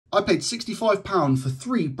I paid £65 for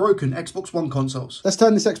 3 broken Xbox One consoles. Let's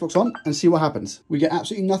turn this Xbox on and see what happens. We get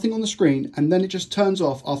absolutely nothing on the screen, and then it just turns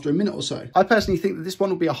off after a minute or so. I personally think that this one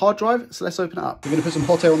will be a hard drive, so let's open it up. We're going to put some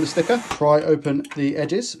hot air on the sticker. Try open the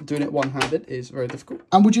edges. Doing it one-handed is very difficult.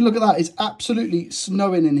 And would you look at that? It's absolutely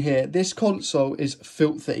snowing in here. This console is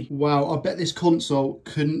filthy. Wow, I bet this console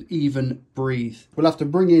couldn't even breathe. We'll have to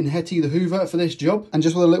bring in Hetty the Hoover for this job. And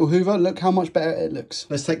just with a little Hoover, look how much better it looks.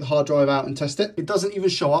 Let's take the hard drive out and test it. It doesn't even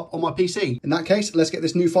show up on my PC. In that case, let's get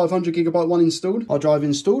this new 500GB one installed. Hard drive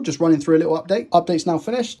installed, just running through a little update. Update's now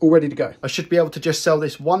finished, all ready to go. I should be able to just sell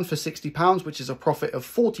this one for £60, which is a profit of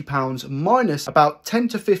 £40 minus about £10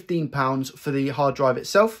 to £15 for the hard drive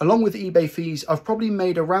itself. Along with eBay fees, I've probably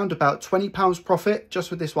made around about £20 profit just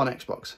with this one Xbox.